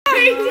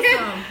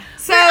Awesome.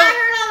 So I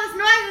heard all this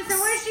noise and said,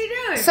 what is she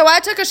doing? So I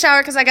took a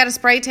shower because I got a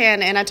spray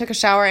tan, and I took a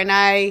shower, and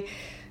I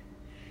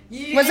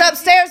was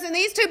upstairs, and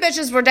these two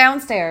bitches were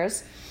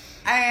downstairs.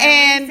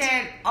 And we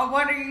said, oh,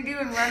 what are you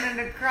doing, running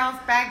across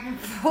back and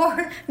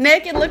forth?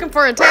 Naked, looking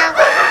for a towel.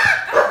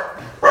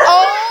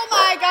 Oh,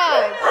 my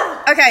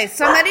God. Okay,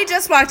 somebody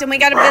just walked in. We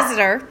got a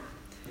visitor.